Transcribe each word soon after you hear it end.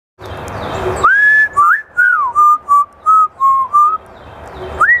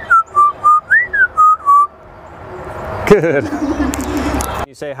Good. Can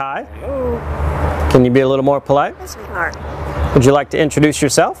you say hi? Hello. Can you be a little more polite? Yes, sweetheart. Would you like to introduce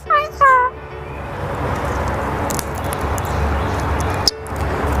yourself? Hi, sir.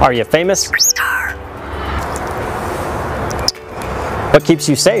 Are you famous? Star. What keeps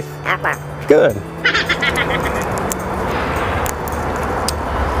you safe? Apple. Good.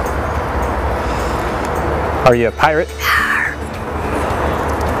 Are you a pirate?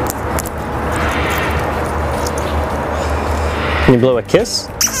 Can you blow a kiss?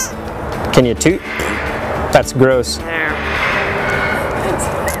 Can you toot? That's gross.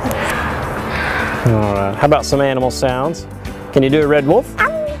 Alright, how about some animal sounds? Can you do a red wolf?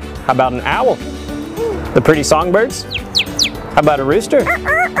 How about an owl? The pretty songbirds? How about a rooster?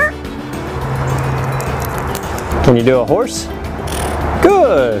 Can you do a horse?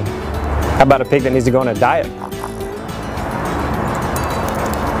 Good! How about a pig that needs to go on a diet?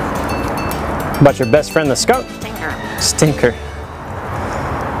 How about your best friend the skunk? Stinker.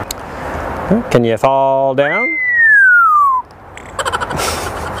 Can you fall down?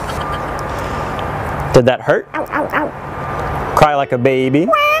 Did that hurt? Ow, ow, ow. Cry like a baby.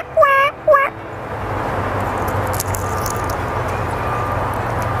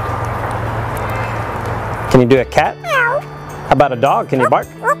 Can you do a cat? How about a dog? Can you bark?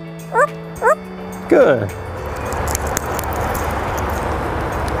 Good.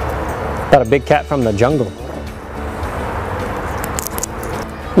 About a big cat from the jungle.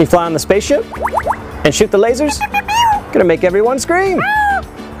 Can you fly on the spaceship? And shoot the lasers? Gonna make everyone scream.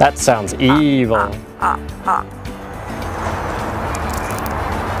 That sounds evil.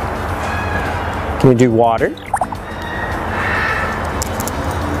 Can you do water?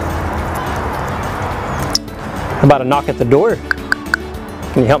 How about a knock at the door?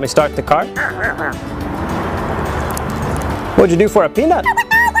 Can you help me start the car? What'd you do for a peanut?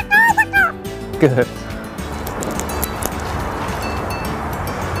 Good.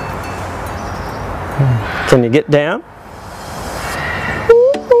 Can you get down?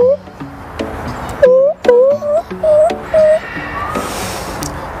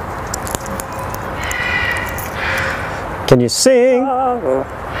 Can you sing?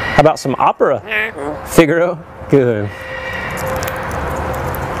 How about some opera? Figaro? Good.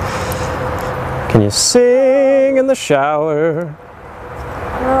 Can you sing in the shower?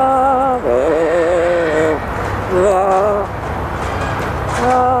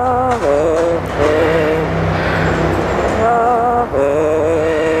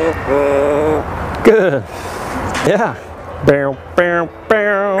 Good. Yeah. Bow, bow,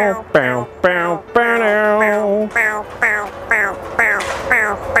 bow, bow, bow, bow.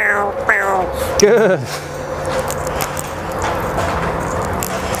 Good.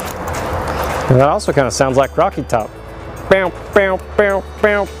 And that also kind of sounds like Rocky Top. Bow, bow, bow,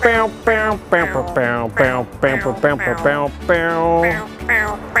 bow, bow, bow, bow, bow, bow, bow, bow,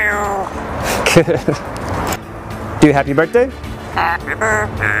 bow, bow. Good. Do you happy birthday? Happy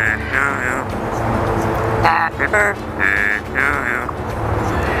birthday to you. Happy birthday to you.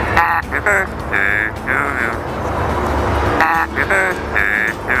 Happy birthday to you. Happy birthday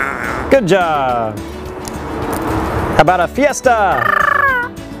to you. Good job. How about a fiesta?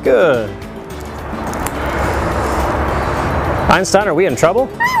 Good. Einstein, are we in trouble?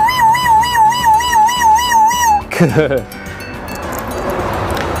 Good.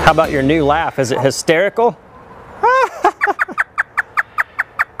 How about your new laugh? Is it hysterical?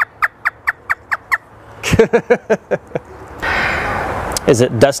 Is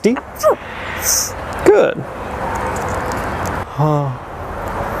it dusty? Good.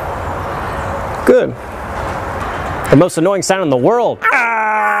 Good. The most annoying sound in the world. Ah!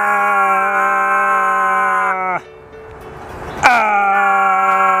 Ah!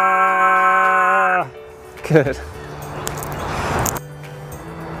 Good.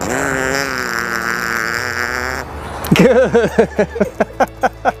 Good.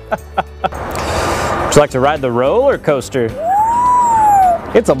 Would you like to ride the roller coaster?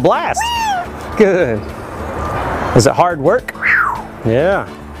 It's a blast. Good. Is it hard work? Yeah.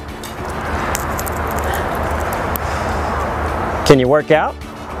 Can you work out?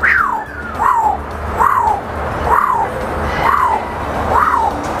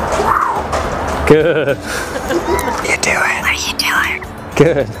 Good. What are you doing? What are you doing?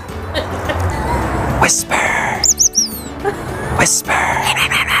 Good. Whisper. Whisper.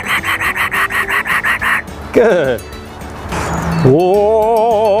 Good.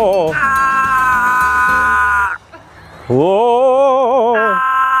 Whoa. Whoa.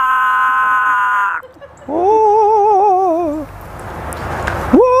 Whoa.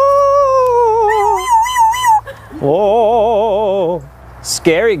 Whoa. Whoa.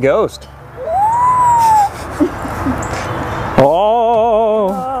 Scary ghost.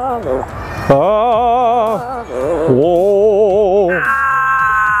 Oh. Whoa.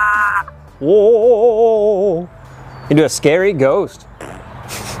 Whoa. You do a scary ghost.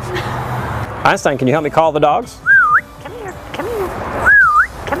 Einstein, can you help me call the dogs? Come here, come here,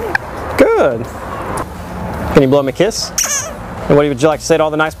 come here. Good. Can you blow me a kiss? And what would you like to say to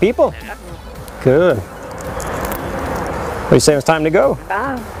all the nice people? Good. What do you say it's time to go?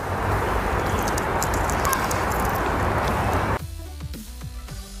 Bye.